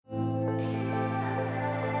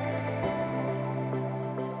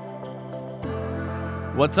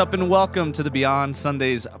What's up and welcome to the Beyond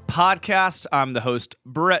Sundays podcast. I'm the host,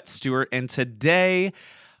 Brett Stewart, and today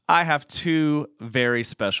I have two very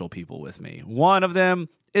special people with me. One of them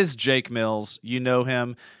is Jake Mills. You know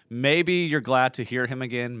him. Maybe you're glad to hear him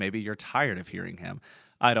again. Maybe you're tired of hearing him.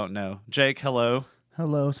 I don't know. Jake, hello.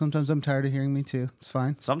 Hello. Sometimes I'm tired of hearing me too. It's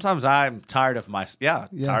fine. Sometimes I'm tired of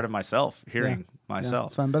tired of myself hearing myself.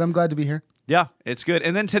 It's fine, but I'm glad to be here. Yeah, it's good.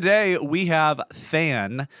 And then today we have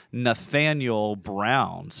Nathaniel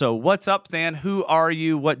Brown. So what's up, Than? Who are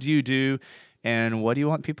you? What do you do? And what do you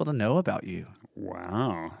want people to know about you?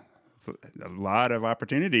 Wow. A lot of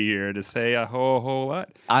opportunity here to say a whole lot.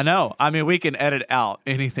 I know. I mean, we can edit out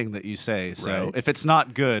anything that you say. So Right. if it's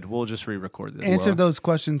not good, we'll just re-record this. Answer those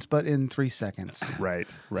questions, but in 3 seconds. Right.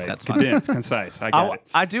 That's fine. Condensed, concise. I got it.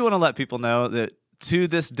 I do want to let people know that to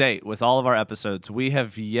this date, with all of our episodes, we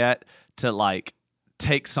have yet to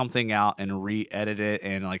take something out and re-edit it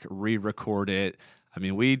and re-record it. I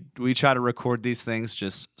mean, we try to record these things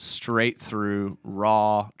just straight through,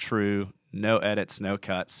 raw, true, no edits, no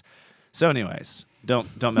cuts. So anyways, don't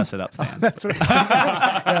mess it up, Than. That's what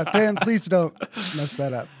yeah, Dan, please don't mess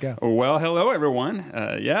that up. Go. Well, hello, everyone.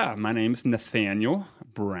 My name's Nathaniel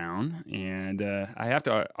Brown, and I have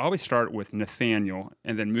to always start with Nathaniel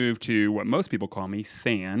and then move to what most people call me,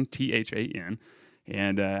 Than, T-H-A-N.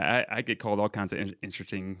 And I get called all kinds of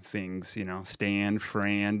interesting things, Stan,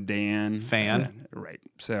 Fran, Dan. Fan. Right.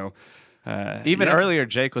 So... earlier,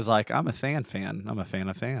 Jake was like, I'm a Than fan. I'm a fan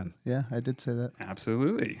of Than. Yeah, I did say that.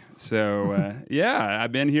 Absolutely. So,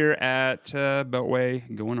 I've been here at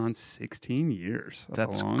Beltway going on 16 years.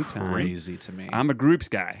 That's a long time. Crazy to me. I'm a groups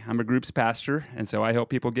guy. I'm a groups pastor, and so I help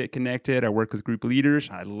people get connected. I work with group leaders.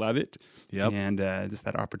 I love it. Yep. And just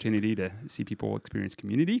that opportunity to see people experience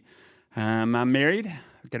community. I'm married.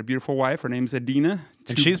 I've got a beautiful wife. Her name's Adina.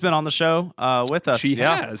 And she's been on the show with us. She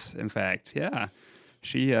has, in fact. Yeah.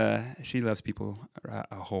 She loves people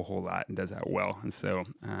a whole lot and does that well, and so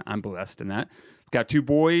I'm blessed in that. I've got 2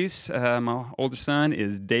 boys. My older son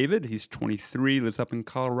is David. He's 23, lives up in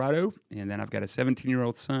Colorado, and then I've got a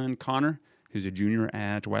 17-year-old son, Connor, who's a junior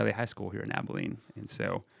at Wiley High School here in Abilene, and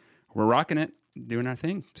so we're rocking it, doing our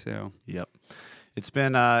thing. So yep, it's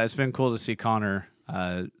been cool to see Connor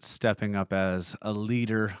stepping up as a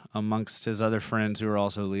leader amongst his other friends who are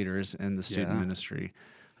also leaders in the student ministry.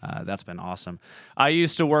 That's been awesome. I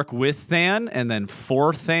used to work with Than and then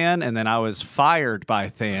for Than, and then I was fired by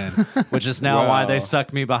Than, which is now why they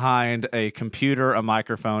stuck me behind a computer, a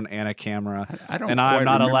microphone, and a camera. And I'm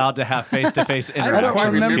not allowed to have face-to-face interaction. I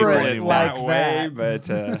don't remember with people it anymore. like way, that.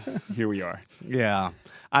 but here we are. Yeah.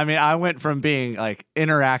 I mean, I went from being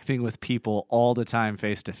interacting with people all the time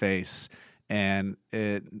face-to-face, and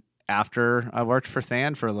after I worked for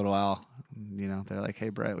Than for a little while, they're like, hey,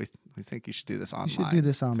 Brett, we think you should do this online. You should do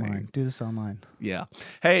this online. Do this online. Yeah.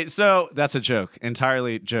 Hey, so that's a joke.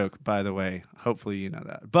 Entirely joke, by the way. Hopefully you know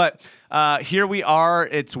that. But here we are.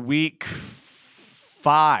 It's week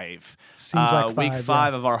 5. Seems like 5. Week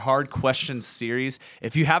 5 of our Hard Questions series.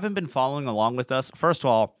 If you haven't been following along with us, first of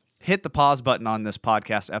all, hit the pause button on this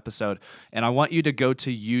podcast episode, and I want you to go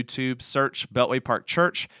to YouTube, search Beltway Park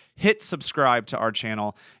Church, hit subscribe to our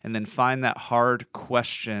channel, and then find that Hard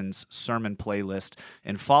Questions sermon playlist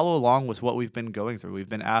and follow along with what we've been going through. We've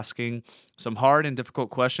been asking some hard and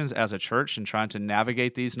difficult questions as a church and trying to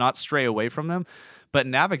navigate these, not stray away from them, but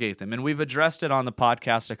navigate them. And we've addressed it on the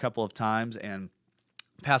podcast a couple of times, and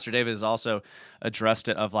Pastor David has also addressed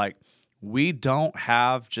it of we don't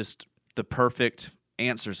have just the perfect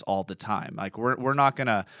answers all the time. We're not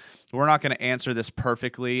gonna answer this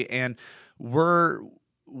perfectly, and we're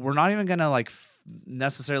not even gonna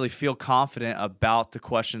necessarily feel confident about the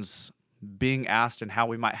questions being asked and how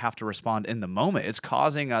we might have to respond in the moment. It's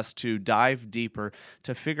causing us to dive deeper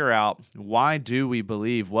to figure out why do we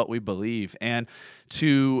believe what we believe, and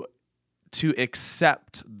to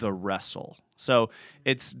accept the wrestle. So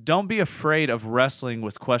don't be afraid of wrestling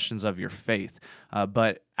with questions of your faith,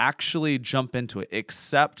 but actually jump into it.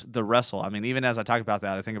 Accept the wrestle. I mean, even as I talk about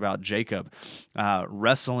that, I think about Jacob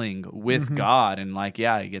wrestling with God, and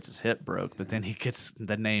he gets his hip broke, but then he gets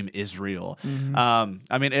the name Israel. I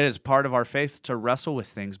mean, it is part of our faith to wrestle with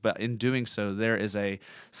things, but in doing so, there is a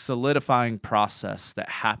solidifying process that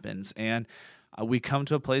happens, and we come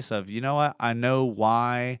to a place of, you know what, I know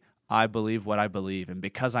why I believe what I believe, and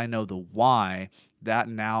because I know the why, that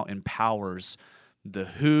now empowers the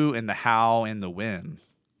who and the how and the when.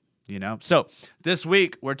 So this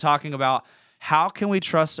week we're talking about how can we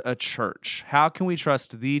trust a church? How can we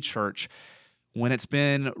trust the church when it's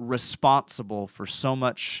been responsible for so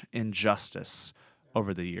much injustice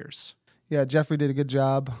over the years? Yeah, Jeffrey did a good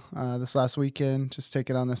job this last weekend, just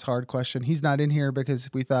taking on this hard question. He's not in here because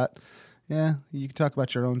we thought, yeah, you could talk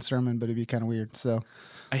about your own sermon, but it'd be kind of weird. So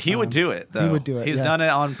He would do it, though. He would do it. He's yeah. done it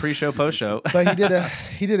on pre-show, post-show. But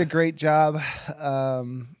he did a great job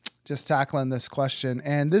just tackling this question.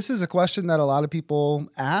 And this is a question that a lot of people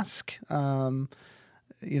ask.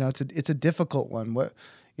 It's a difficult one.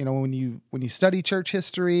 When you study church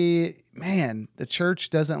history, man, the church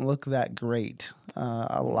doesn't look that great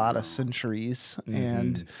a lot of centuries. Mm-hmm.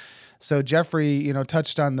 And so Jeffrey,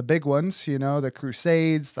 touched on the big ones, the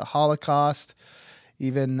Crusades, the Holocaust,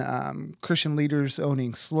 even Christian leaders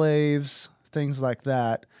owning slaves, things like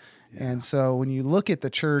that. Yeah. And so when you look at the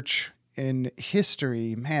church in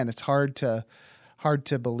history, man, it's hard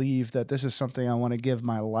to believe that this is something I want to give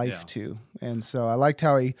my life to. And so I liked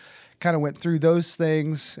how he kind of went through those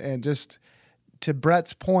things and just, to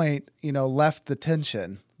Brett's point, left the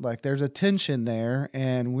tension. Like there's a tension there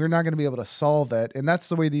and we're not going to be able to solve it. And that's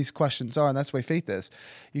the way these questions are. And that's the way faith is.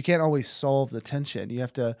 You can't always solve the tension. You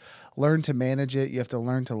have to learn to manage it. You have to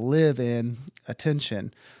learn to live in a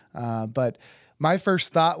tension. But my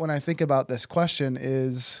first thought when I think about this question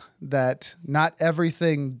is that not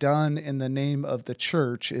everything done in the name of the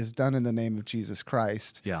church is done in the name of Jesus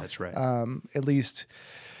Christ. Yeah, that's right. At least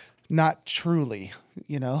not truly,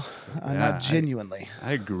 not genuinely.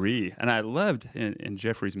 I agree. And I loved in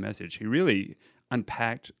Jeffrey's message, he really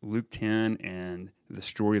unpacked Luke 10 and the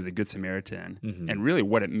story of the Good Samaritan and really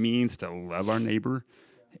what it means to love our neighbor.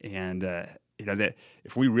 And, that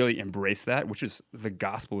if we really embrace that, which is the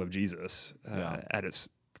gospel of Jesus at its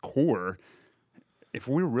core, if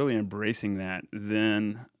we're really embracing that,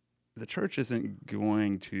 then the church isn't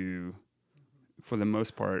going to, for the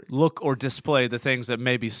most part, look or display the things that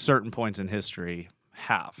maybe certain points in history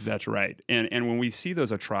have. That's right. And when we see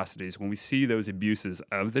those atrocities, when we see those abuses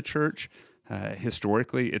of the church,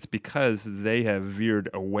 historically, it's because they have veered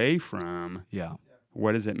away from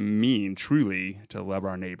what does it mean truly to love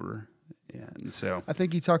our neighbor. And so I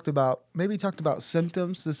think he talked about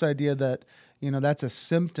symptoms, this idea that, that's a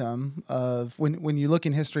symptom of when you look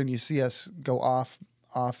in history and you see us go off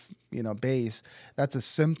base, that's a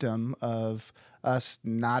symptom of us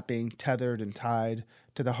not being tethered and tied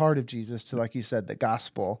to the heart of Jesus, to, like you said, the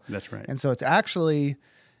gospel. That's right. And so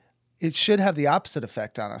it should have the opposite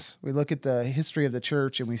effect on us. We look at the history of the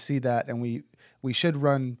church and we see that, and we should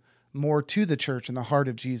run more to the church and the heart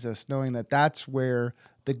of Jesus, knowing that that's where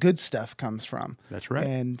the good stuff comes from. That's right.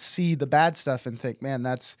 And see the bad stuff and think, man,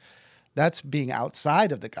 that's being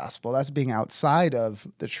outside of the gospel. That's being outside of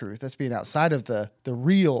the truth. That's being outside of the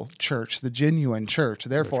real church, the genuine church.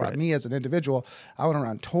 Therefore, right. me as an individual, I want to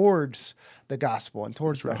run towards the gospel and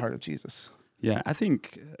towards the heart of Jesus. Yeah, I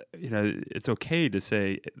think it's okay to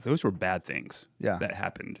say those were bad things that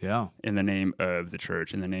happened in the name of the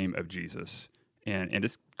church, in the name of Jesus, and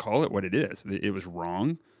just call it what it is. It was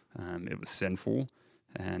wrong. It was sinful,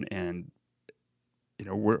 and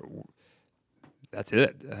that's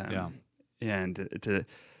it. And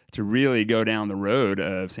to really go down the road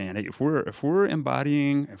of saying, hey, if we're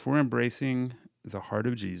embracing the heart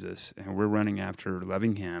of Jesus, and we're running after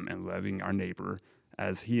loving Him and loving our neighbor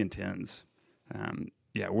as He intends,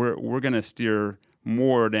 we're going to steer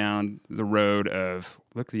more down the road of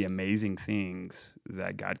look the amazing things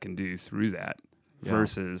that God can do through that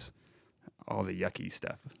versus all the yucky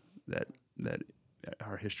stuff that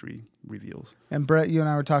our history reveals. And Brett, you and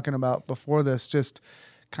I were talking about before this, just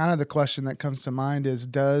kind of the question that comes to mind is,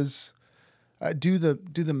 do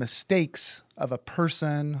the mistakes of a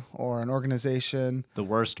person or an organization, the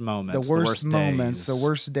worst moments, the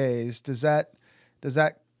worst days, does that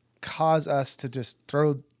cause us to just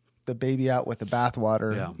throw the baby out with the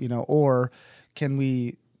bathwater, or can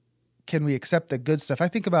we accept the good stuff? I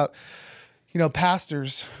think about,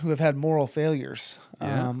 pastors who have had moral failures,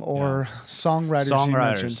 or songwriters you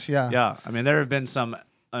mentioned. Yeah. I mean, there have been some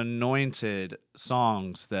anointed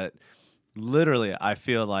songs that literally I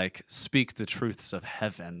feel like speak the truths of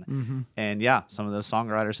heaven. Mm-hmm. And some of those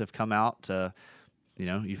songwriters have come out to,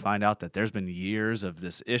 you find out that there's been years of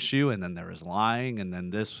this issue, and then there was lying, and then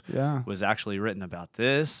this was actually written about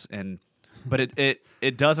this. But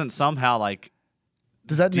it doesn't somehow like,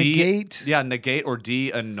 does that negate? Negate or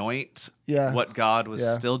de-anoint what God was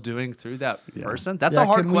still doing through that person? That's a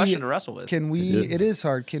hard question to wrestle with. It is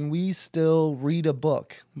hard. Can we still read a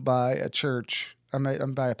book by a church,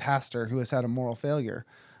 by a pastor who has had a moral failure,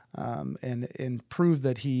 and prove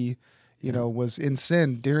that he, was in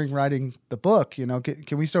sin during writing the book?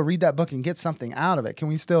 Can we still read that book and get something out of it? Can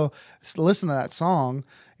we still listen to that song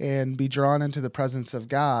and be drawn into the presence of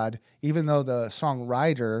God, even though the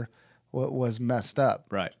songwriter was messed up?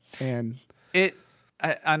 Right. And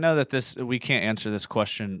I know that we can't answer this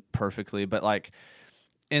question perfectly, but like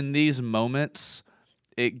in these moments,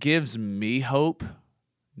 it gives me hope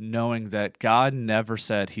knowing that God never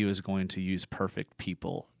said he was going to use perfect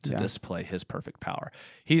people to display his perfect power.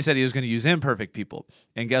 He said he was going to use imperfect people.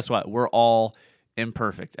 And guess what? We're all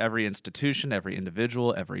imperfect. Every institution, every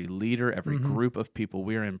individual, every leader, every group of people,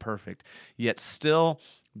 we're imperfect. Yet still,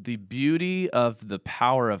 the beauty of the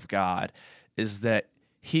power of God is that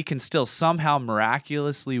he can still somehow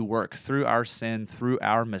miraculously work through our sin, through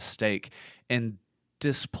our mistake, and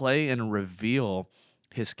display and reveal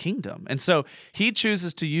his kingdom. And so he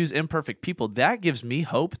chooses to use imperfect people. That gives me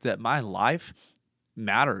hope that my life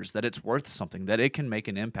matters, that it's worth something, that it can make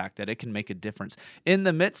an impact, that it can make a difference in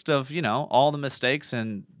the midst of, all the mistakes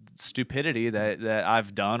and stupidity that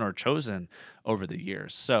I've done or chosen over the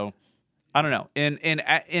years. So I don't know. In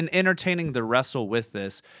entertaining the wrestle with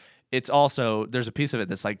this, it's also, there's a piece of it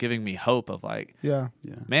that's like giving me hope of like,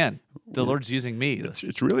 man, the Lord's using me.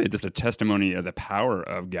 It's really just a testimony of the power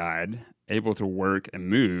of God able to work and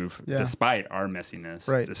move despite our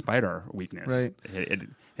messiness, despite our weakness. Right.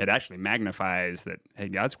 It actually magnifies that, hey,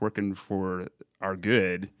 God's working for our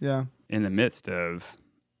good in the midst of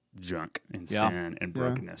junk and sin and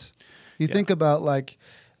brokenness. You think about like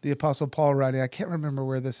the Apostle Paul writing, I can't remember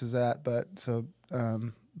where this is at, but so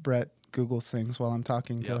Brett Googles things while I'm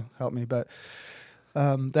talking to help me, but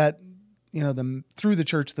that through the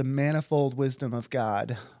church, the manifold wisdom of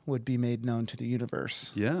God would be made known to the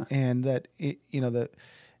universe. Yeah, and that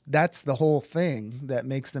that's the whole thing that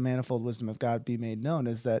makes the manifold wisdom of God be made known,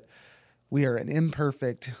 is that we are an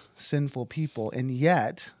imperfect, sinful people, and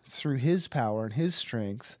yet through His power and His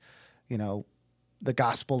strength, the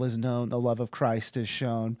gospel is known, the love of Christ is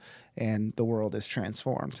shown, and the world is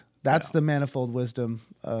transformed. That's the manifold wisdom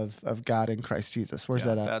of God in Christ Jesus. Where's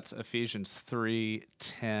that at? That's Ephesians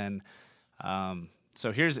 3:10.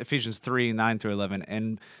 So here's Ephesians 3:9-11.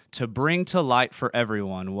 And to bring to light for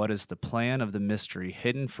everyone what is the plan of the mystery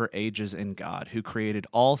hidden for ages in God, who created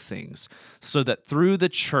all things, so that through the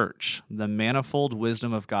church the manifold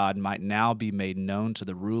wisdom of God might now be made known to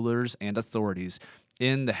the rulers and authorities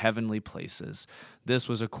in the heavenly places. This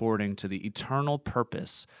was according to the eternal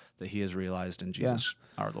purpose that he has realized in Jesus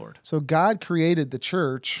our Lord. So God created the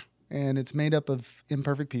church, and it's made up of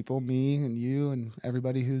imperfect people, me and you and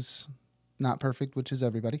everybody who's not perfect, which is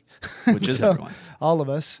everybody. Which is everyone. All of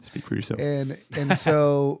us. Speak for yourself. And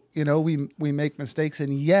so, we make mistakes,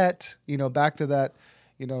 and yet, back to that,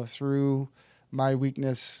 through my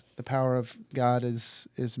weakness, the power of God is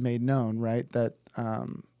made known, right? That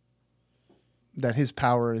His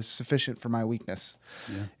power is sufficient for my weakness.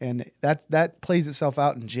 Yeah. And that plays itself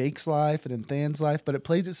out in Jake's life and in Than's life, but it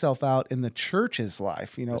plays itself out in the church's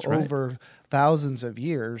life, over thousands of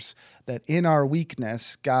years, that in our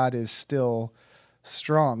weakness, God is still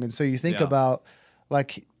strong. And so you think about,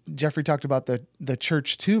 like Jeffrey talked about the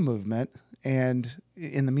Church 2 movement and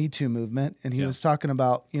in the Me Too movement, and he was talking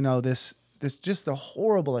about, this just the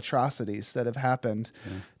horrible atrocities that have happened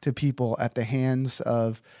to people at the hands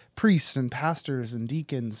of priests and pastors and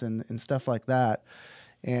deacons and stuff like that.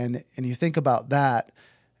 And you think about that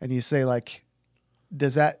and you say, like,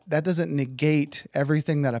 that doesn't negate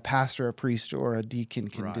everything that a pastor, a priest, or a deacon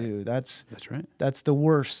can do. That's right. That's the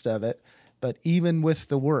worst of it. But even with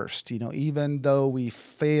the worst, even though we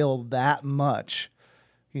fail that much,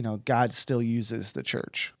 God still uses the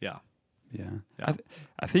church. Yeah. Yeah.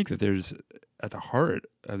 I think that there's, at the heart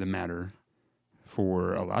of the matter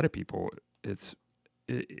for a lot of people, it's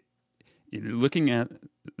looking at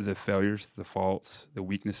the failures, the faults, the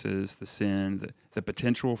weaknesses, the sin, the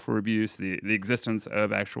potential for abuse, the existence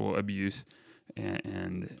of actual abuse,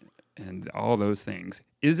 and all those things.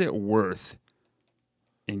 Is it worth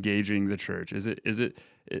engaging the church?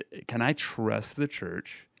 Can I trust the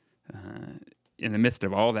church in the midst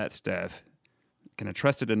of all that stuff? Can I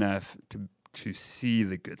trust it enough to see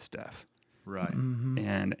the good stuff? Right.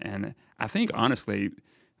 Mm-hmm. And I think, honestly,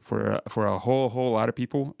 for a whole lot of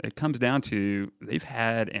people, it comes down to they've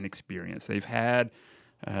had an experience. They've had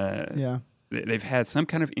they've had some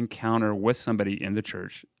kind of encounter with somebody in the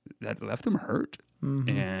church that left them hurt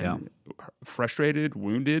and frustrated,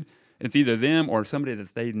 wounded. It's either them or somebody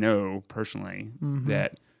that they know personally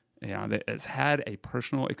that has had a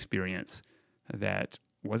personal experience that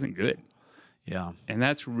wasn't good. Yeah. And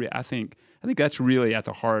that's I think that's really at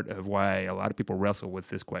the heart of why a lot of people wrestle with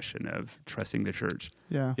this question of trusting the church.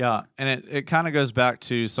 Yeah. Yeah. And it kind of goes back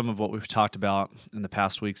to some of what we've talked about in the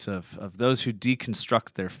past weeks of those who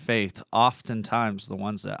deconstruct their faith. Oftentimes the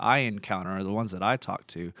ones that I encounter or the ones that I talk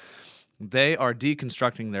to, they are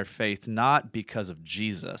deconstructing their faith not because of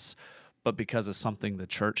Jesus, but because of something the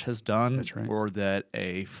church has done, That's right. or that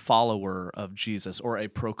a follower of Jesus or a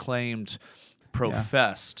proclaimed,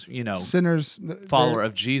 professed, Sinners, follower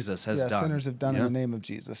of Jesus has done. Sinners have done in Yeah. the name of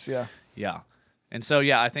Jesus. Yeah. Yeah. And so,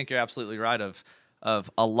 I think you're absolutely right of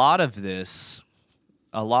a lot of this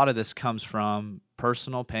comes from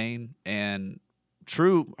personal pain and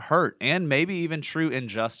true hurt and maybe even true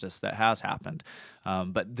injustice that has happened.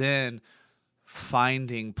 But then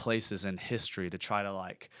finding places in history to try to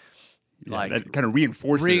that kind of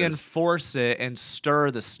reinforces it and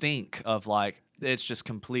stir the stink of it's just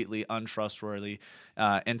completely untrustworthy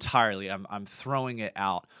entirely. I'm throwing it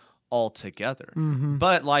out altogether.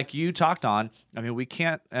 But like you talked on, I mean, we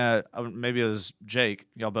can't, maybe it was Jake,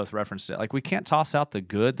 y'all both referenced it, we can't toss out the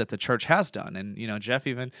good that the church has done. And, Jeff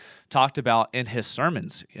even talked about in his sermon,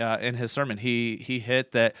 he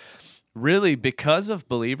hit that really because of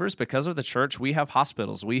believers, because of the church, we have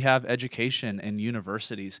hospitals, we have education and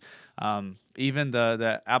universities. Even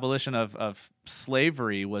the abolition of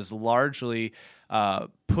slavery was largely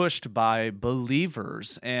pushed by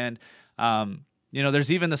believers. And,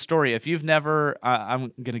 there's even the story. If you've never,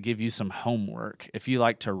 I'm going to give you some homework. If you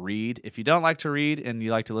like to read, if you don't like to read and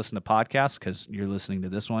you like to listen to podcasts, because you're listening to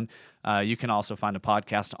this one, you can also find a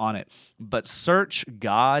podcast on it. But search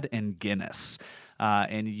God and Guinness.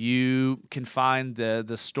 And you can find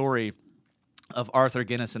the story of Arthur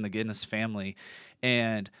Guinness and the Guinness family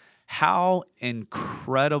and how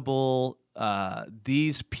incredible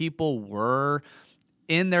these people were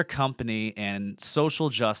in their company and social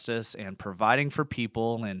justice and providing for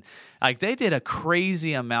people. And they did a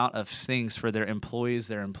crazy amount of things for their employees'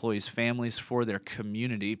 families, for their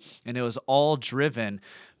community. And it was all driven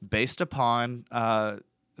based upon the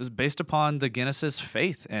Guinnesses'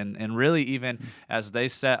 faith, and really even as they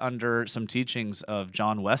sat under some teachings of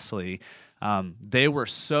John Wesley, they were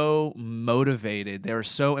so motivated, they were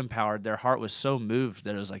so empowered, their heart was so moved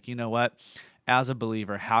that it was like, you know what? As a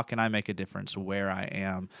believer, how can I make a difference where I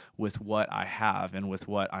am with what I have and with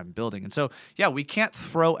what I'm building? And so, we can't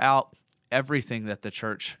throw out everything that the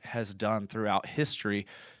church has done throughout history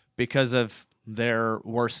because of their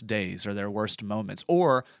worst days or their worst moments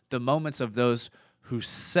or the moments of those who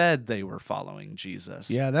said they were following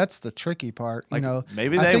Jesus. Yeah, that's the tricky part.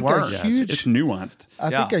 Maybe I they think weren't. it's nuanced.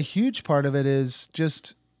 I think a huge part of it is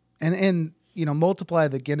just, and multiply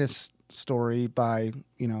the Guinness story by,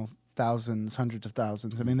 thousands, hundreds of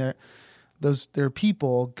thousands. I mean, they're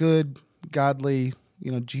people, good, godly,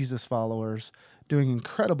 Jesus followers doing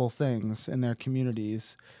incredible things in their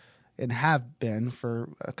communities and have been for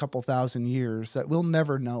a couple thousand years that we'll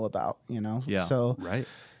never know about, Yeah. So right.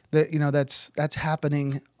 That's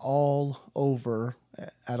happening all over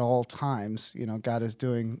at all times. God is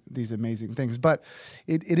doing these amazing things, but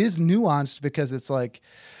it is nuanced because it's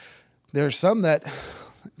there's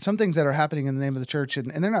some things that are happening in the name of the church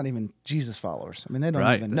and they're not even Jesus followers. I mean, they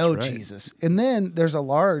don't even know Jesus. And then there's a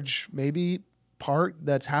large maybe part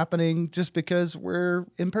that's happening just because we're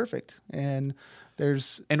imperfect and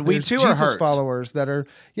there's we too Jesus are hurt. Followers that are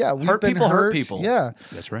we've hurt been people hurt. hurt people. Yeah,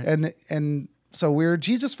 that's right. And so we're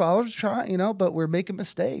Jesus followers, but we're making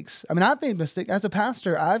mistakes. I mean, I've made mistakes as a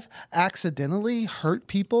pastor. I've accidentally hurt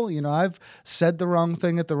people. I've said the wrong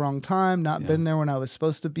thing at the wrong time, not been there when I was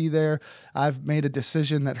supposed to be there. I've made a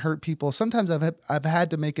decision that hurt people. Sometimes I've had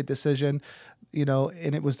to make a decision,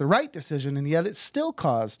 and it was the right decision, and yet it still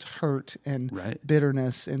caused hurt and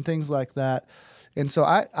bitterness and things like that. And so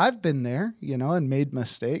I've been there, and made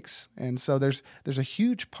mistakes. And so there's a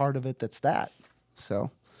huge part of it that's that.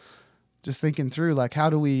 So just thinking through,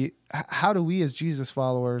 how do we as Jesus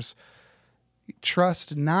followers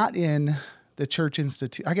trust not in the church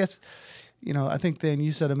institute? I guess, I think then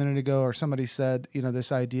you said a minute ago, or somebody said,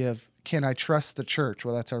 this idea of, can I trust the church?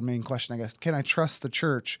 Well, that's our main question, I guess. Can I trust the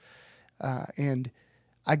church? And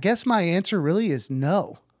I guess my answer really is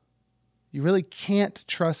no. You really can't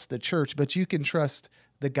trust the church, but you can trust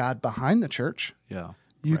the God behind the church. Yeah.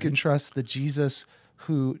 You can trust the Jesus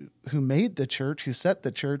who made the church, who set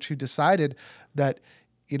the church, who decided that,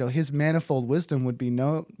 his manifold wisdom would be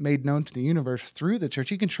made known to the universe through the church.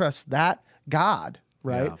 You can trust that God,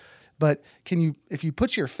 right? Yeah. But if you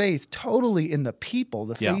put your faith totally in the people,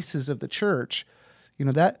 the faces of the church,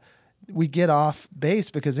 that we get off base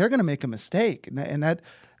because they're going to make a mistake, and that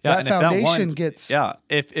foundation gets. Yeah,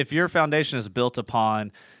 if your foundation is built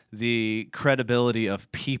upon the credibility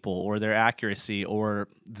of people or their accuracy or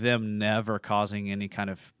them never causing any kind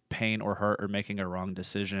of pain or hurt or making a wrong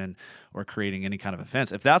decision or creating any kind of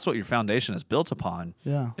offense, if that's what your foundation is built upon,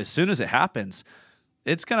 as soon as it happens,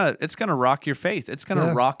 it's gonna rock your faith. It's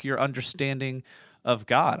gonna rock your understanding of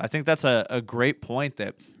God. I think that's a great point,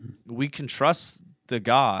 that we can trust the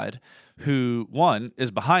God who, one,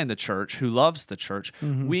 is behind the church, who loves the church,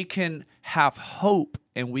 we can have hope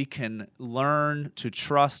and we can learn to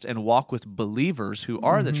trust and walk with believers who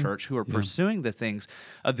are the church, who are pursuing the things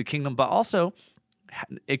of the kingdom, but also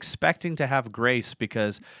expecting to have grace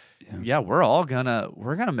because we're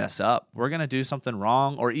gonna mess up. We're gonna do something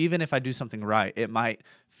wrong, or even if I do something right, it might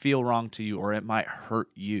feel wrong to you or it might hurt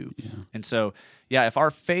you. And so, if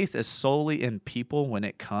our faith is solely in people when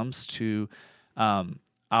it comes to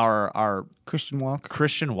our Christian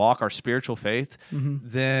walk, our spiritual faith,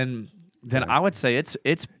 then I would say it's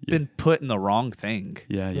been put in the wrong thing.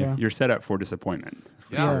 You're set up for disappointment.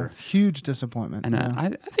 For sure. Huge disappointment. And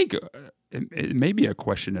I think it may be a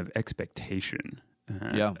question of expectation,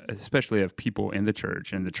 especially of people in the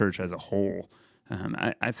church and the church as a whole.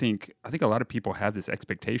 I think a lot of people have this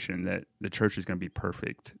expectation that the church is going to be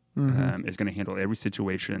perfect, is going to handle every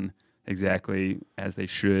situation exactly as they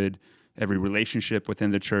should. Every relationship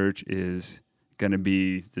within the church is going to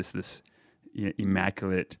be this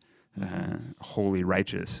immaculate, holy,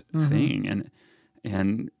 righteous thing,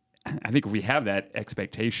 and I think if we have that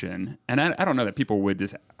expectation, and I don't know that people would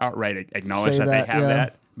just outright acknowledge that they have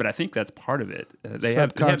that, but I think that's part of it. They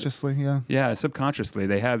subconsciously, subconsciously,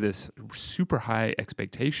 they have this super high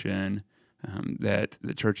expectation that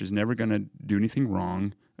the church is never going to do anything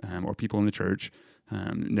wrong, or people in the church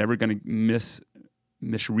never going to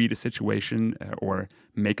misread a situation or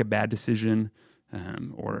make a bad decision,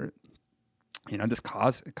 or just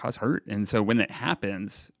cause hurt. And so when that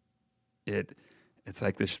happens, it's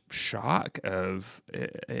like this shock of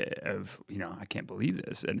I can't believe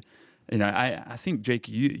this. And I think, Jake,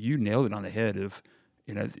 you nailed it on the head of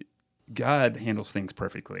God handles things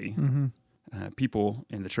perfectly. People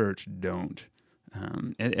in the church don't.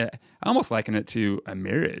 I almost liken it to a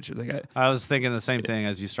marriage. It's like I was thinking the same thing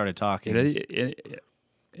as you started talking.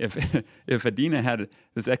 If Adina had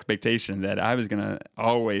this expectation that I was going to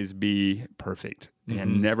always be perfect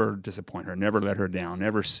and never disappoint her, never let her down,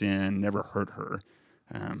 never sin, never hurt her,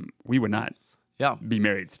 we would not be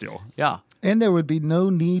married still. Yeah. And there would be no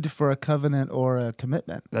need for a covenant or a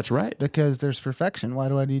commitment. That's right. Because there's perfection. Why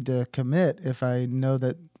do I need to commit if I know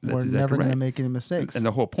that we're never going to make any mistakes? And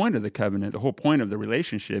the whole point of the covenant, the whole point of the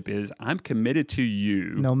relationship is I'm committed to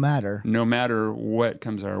you. No matter what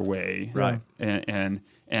comes our way. Right. And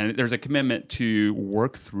there's a commitment to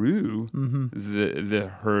work through the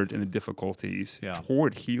hurt and the difficulties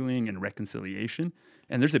toward healing and reconciliation.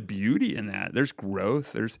 And there's a beauty in that. There's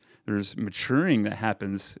growth. There's maturing that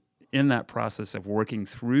happens in that process of working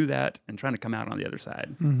through that and trying to come out on the other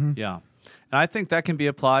side. Yeah. And I think that can be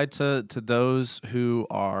applied to those who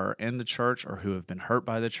are in the church or who have been hurt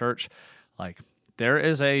by the church. Like, there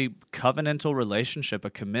is a covenantal relationship, a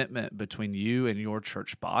commitment between you and your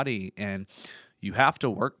church body, and you have to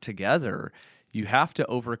work together. You have to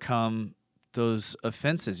overcome those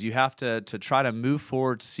offenses. You have to try to move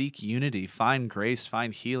forward, seek unity, find grace,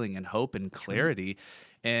 find healing and hope and clarity.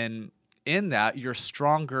 And in that, you're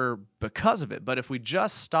stronger because of it. But if we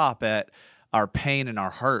just stop at our pain and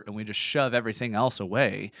our hurt and we just shove everything else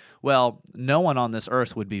away, well, no one on this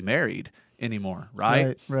earth would be married anymore,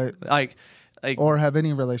 right? Right. Like, or have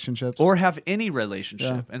any relationships.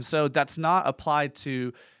 Yeah. And so that's not applied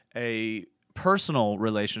to a personal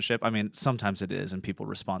relationship. I mean, sometimes it is, and people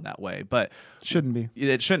respond that way, but shouldn't be.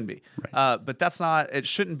 It shouldn't be. Right. But it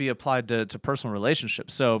shouldn't be applied to personal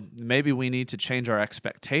relationships. So maybe we need to change our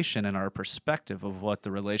expectation and our perspective of what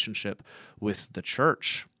the relationship with the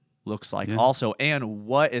church looks like also, and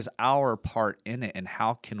what is our part in it, and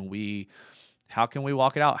how can we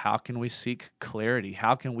walk it out? How can we seek clarity?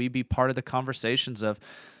 How can we be part of the conversations of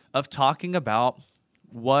talking about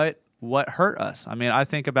what hurt us? I mean, I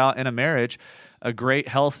think about in a marriage, a great,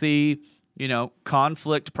 healthy,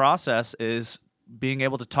 conflict process is being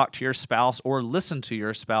able to talk to your spouse or listen to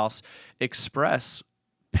your spouse express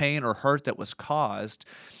pain or hurt that was caused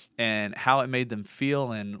and how it made them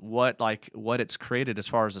feel and what it's created as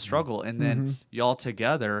far as a struggle. And then y'all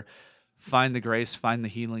together find the grace, find the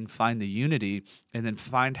healing, find the unity, and then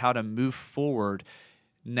find how to move forward,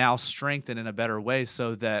 now strengthened in a better way,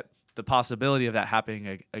 so that the possibility of that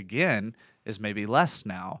happening again is maybe less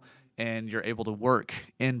now, and you're able to work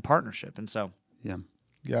in partnership. And so, yeah.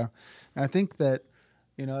 And I think that,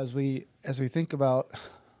 as we think about,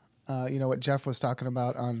 what Jeff was talking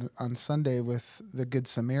about on Sunday with the Good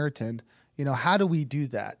Samaritan, how do we do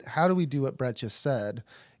that? How do we do what Brett just said,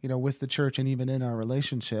 with the church and even in our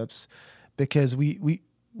relationships? Because we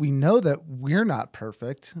know that we're not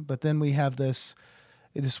perfect, but then we have this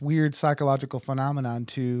weird psychological phenomenon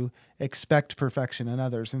to expect perfection in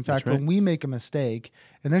others. In fact, when we make a mistake,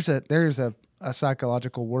 and there's a a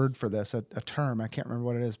psychological word for this, a term. I can't remember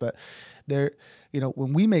what it is, but there,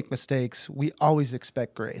 when we make mistakes, we always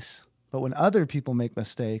expect grace. But when other people make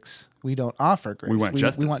mistakes, we don't offer grace. We want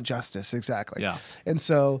justice. We want justice, exactly. Yeah. And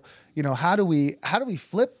so, how do we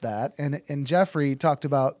flip that? And Jeffrey talked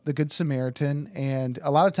about the Good Samaritan. And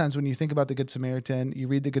a lot of times when you think about the Good Samaritan, you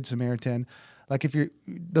read the Good Samaritan. Like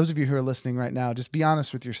those of you who are listening right now, just be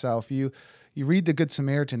honest with yourself. You read the Good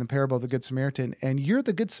Samaritan, the parable of the Good Samaritan, and you're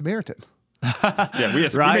the Good Samaritan. Yeah, we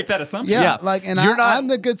make that assumption. Yeah, I'm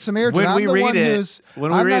the Good Samaritan. When I'm we the read one it, who's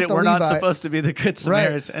when we I'm read not it, the we're not Levite. supposed to be the Good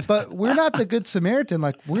Samaritan. Right. But we're not the Good Samaritan.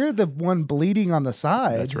 Like, we're the one bleeding on the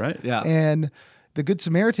side. That's right. Yeah. And the Good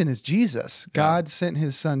Samaritan is Jesus. God sent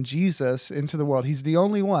his son Jesus into the world. He's the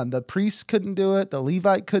only one. The priest couldn't do it. The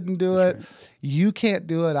Levite couldn't do it. Right. You can't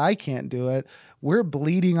do it. I can't do it. We're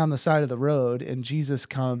bleeding on the side of the road, and Jesus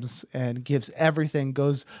comes and gives everything,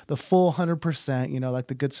 goes the full 100%, like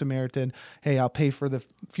the Good Samaritan. Hey, I'll pay for the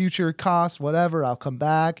future costs, whatever. I'll come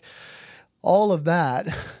back. All of that,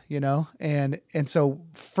 and so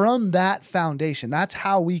from that foundation, that's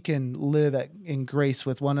how we can live in grace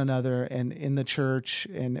with one another and in the church.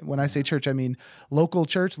 And when I say church, I mean local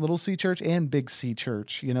church, little C church, and big C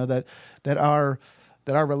church. That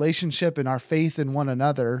our relationship and our faith in one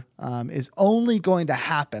another is only going to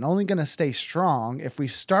happen, only going to stay strong if we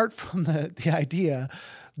start from the idea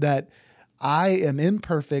that I am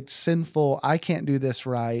imperfect, sinful, I can't do this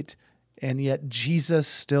right. And yet Jesus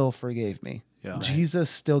still forgave me. Yeah. Jesus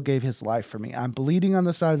still gave his life for me. I'm bleeding on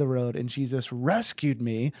the side of the road, and Jesus rescued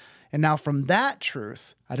me. And now from that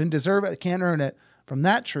truth, I didn't deserve it, I can't earn it. From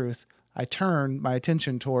that truth, I turn my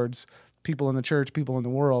attention towards people in the church, people in the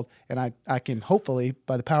world, and I can hopefully,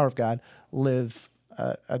 by the power of God, live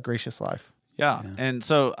a gracious life. Yeah. And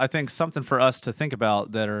so I think something for us to think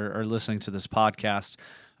about that are listening to this podcast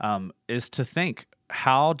is to think,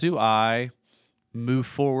 how do I move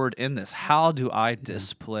forward in this? How do I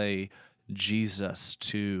display Jesus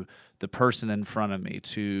to the person in front of me,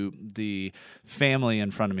 to the family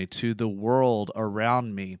in front of me, to the world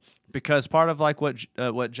around me? Because part of like what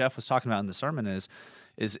Jeff was talking about in the sermon is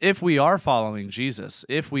if we are following Jesus,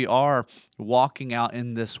 if we are walking out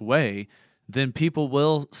in this way, then people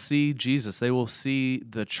will see Jesus. They will see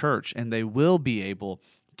the church, and they will be able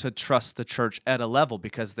to trust the church at a level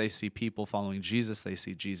because they see people following Jesus. They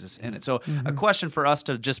see Jesus in it. So a question for us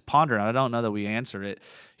to just ponder, and I don't know that we answered it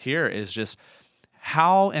here, is just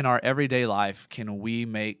how in our everyday life can we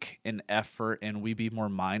make an effort and we be more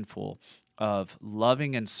mindful of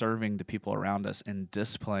loving and serving the people around us and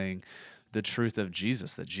displaying the truth of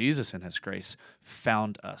Jesus, that Jesus in his grace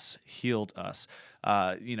found us, healed us,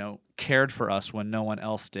 cared for us when no one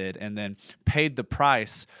else did, and then paid the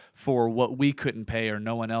price for what we couldn't pay or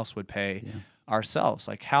no one else would pay ourselves.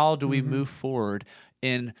 Like, how do we move forward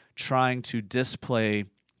in trying to display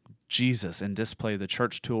Jesus and display the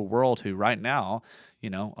church to a world who right now,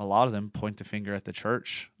 a lot of them point the finger at the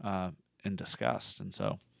church in disgust. And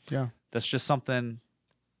so that's just something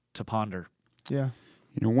to ponder. Yeah.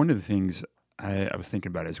 One of the things I was thinking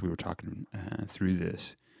about as we were talking through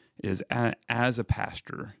this is as a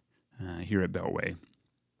pastor here at Beltway,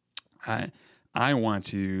 I want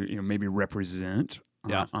to maybe represent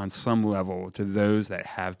on some level to those that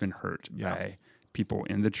have been hurt by people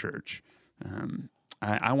in the church.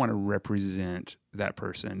 I want to represent that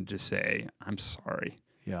person to say, I'm sorry.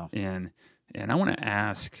 Yeah. And I want to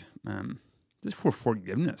ask just for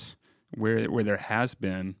forgiveness where there has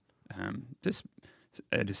been just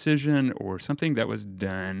a decision or something that was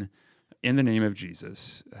done in the name of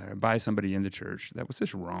Jesus by somebody in the church that was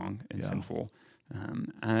just wrong and sinful.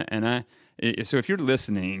 So if you're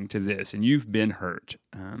listening to this and you've been hurt,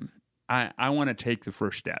 I want to take the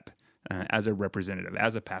first step as a representative,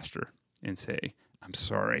 as a pastor, and say, I'm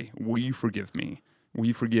sorry. Will you forgive me? Will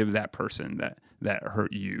you forgive that person that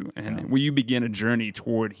hurt you? And will you begin a journey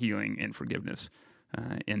toward healing and forgiveness?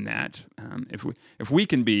 In that, if we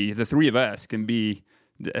can be, the three of us can be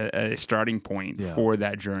a starting point for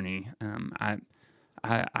that journey,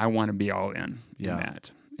 I want to be all in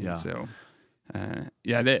that. And so,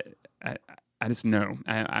 I just know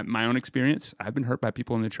my own experience. I've been hurt by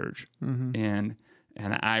people in the church, and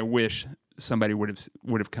I wish somebody would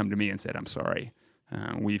have come to me and said, "I'm sorry,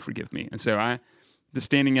 will you forgive me?" And so just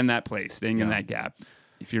standing in that place, standing in that gap.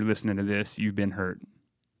 If you're listening to this, you've been hurt.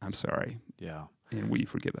 I'm sorry. Yeah. And will you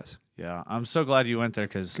forgive us? Yeah, I'm so glad you went there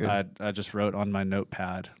because I just wrote on my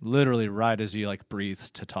notepad, literally right as you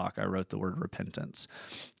breathed to talk, I wrote the word repentance.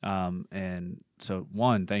 And so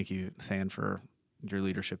one, thank you, Than, for your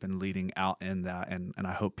leadership and leading out in that. And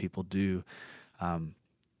I hope people do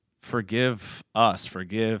forgive us,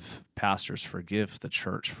 forgive pastors, forgive the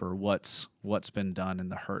church for what's been done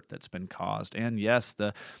and the hurt that's been caused. And yes,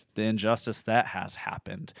 the injustice that has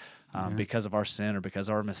happened because of our sin or because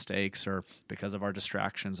of our mistakes or because of our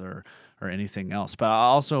distractions or anything else. But I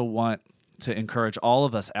also want to encourage all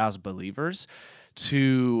of us as believers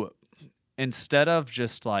to, instead of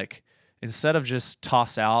just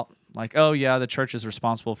toss out like, oh yeah, the church is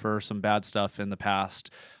responsible for some bad stuff in the past,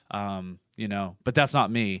 but that's not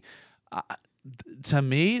me. To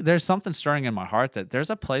me, there's something stirring in my heart that there's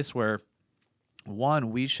a place where,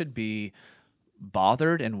 one, we should be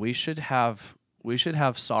bothered and we should have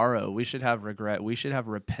sorrow, we should have regret, we should have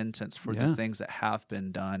repentance for the things that have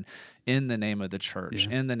been done in the name of the church,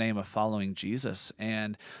 in the name of following Jesus,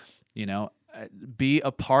 and be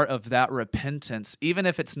a part of that repentance, even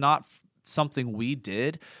if it's not something we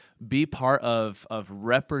did. Be part of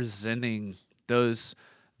representing those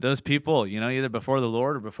people, either before the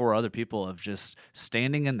Lord or before other people, of just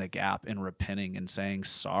standing in the gap and repenting and saying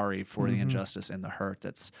sorry for the injustice and the hurt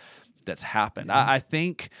that's happened. I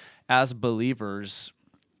think as believers,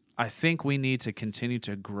 I think we need to continue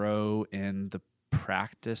to grow in the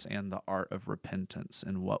practice and the art of repentance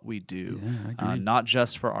in what we do, not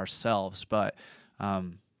just for ourselves, but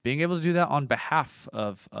being able to do that on behalf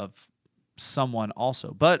of someone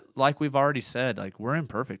also. But like we've already said, like, we're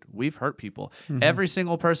imperfect. We've hurt people. Every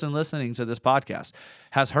single person listening to this podcast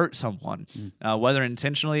has hurt someone, whether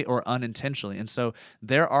intentionally or unintentionally. And so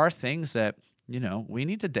there are things that, we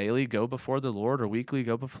need to daily go before the Lord or weekly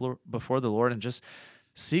go before the Lord and just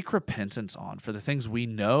seek repentance on for the things we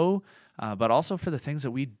know, but also for the things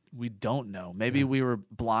that we don't know. Maybe we were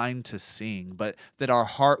blind to seeing, but that our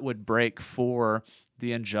heart would break for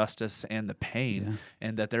the injustice and the pain,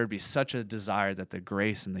 and that there would be such a desire that the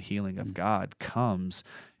grace and the healing of God comes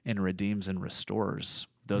and redeems and restores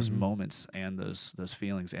those moments and those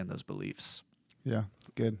feelings and those beliefs. Yeah,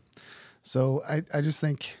 good. So I just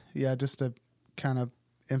think, just to kind of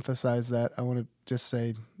emphasize that, I want to just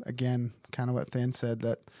say again, kind of what Than said,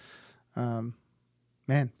 that,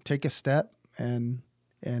 take a step and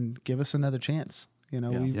give us another chance.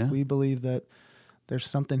 We believe that there's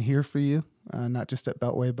something here for you, not just at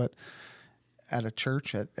Beltway, but at a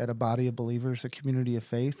church, at a body of believers, a community of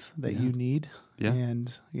faith that you need. Yeah.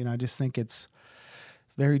 And, I just think it's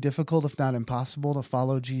very difficult, if not impossible, to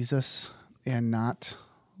follow Jesus and not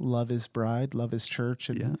love his bride, love his church,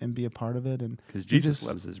 and be a part of it. And because Jesus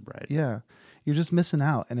loves his bride. Yeah. You're just missing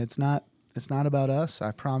out. And it's not about us.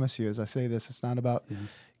 I promise you, as I say this, it's not about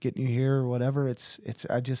getting you here or whatever.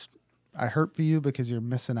 I hurt for you because you're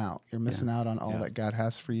missing out. You're missing out on all that God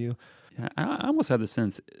has for you. Yeah, I almost have the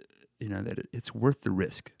sense, that it's worth the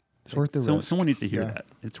risk. It's worth the risk. Someone needs to hear that.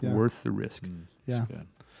 It's worth the risk. Yeah.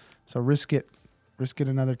 So risk it. Risk it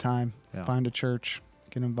another time. Yeah. Find a church.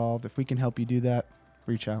 Get involved. If we can help you do that,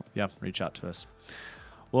 reach out. Yeah, reach out to us.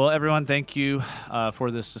 Well, everyone, thank you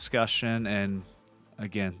for this discussion. And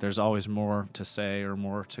again, there's always more to say or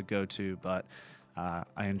more to go to, but I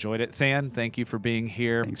enjoyed it. Than, thank you for being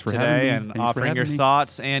here today and offering your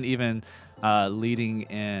thoughts and even leading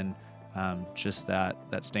in just that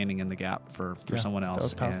standing in the gap for someone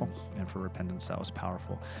else and for repentance. That was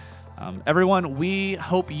powerful. Everyone, we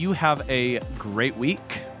hope you have a great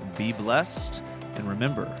week. Be blessed. And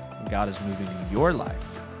remember, God is moving in your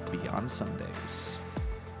life beyond Sundays.